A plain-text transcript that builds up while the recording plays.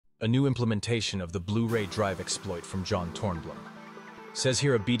a new implementation of the Blu-ray Drive Exploit from John Tornblom. Says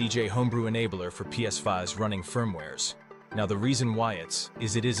here a BDJ homebrew enabler for PS5's running firmwares. Now the reason why it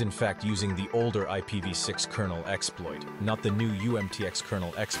is in fact using the older IPv6 kernel exploit, not the new UMTX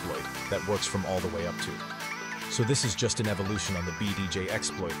kernel exploit that works from all the way up to. So this is just an evolution on the BDJ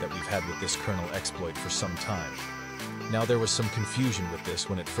exploit that we've had with this kernel exploit for some time. Now there was some confusion with this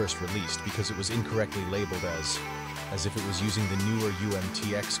when it first released because it was incorrectly labeled as if it was using the newer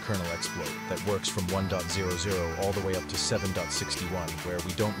UMTX kernel exploit that works from 1.00 all the way up to 7.61, where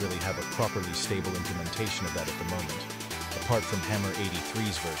we don't really have a properly stable implementation of that at the moment, apart from Hammer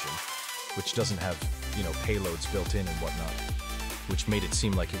 83's version, which doesn't have, payloads built in and whatnot, which made it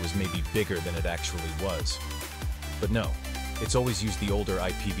seem like it was maybe bigger than it actually was. But no, it's always used the older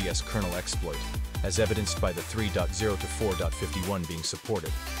IPVS kernel exploit, as evidenced by the 3.0 to 4.51 being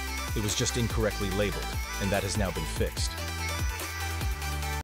supported. It was just incorrectly labeled, and that has now been fixed.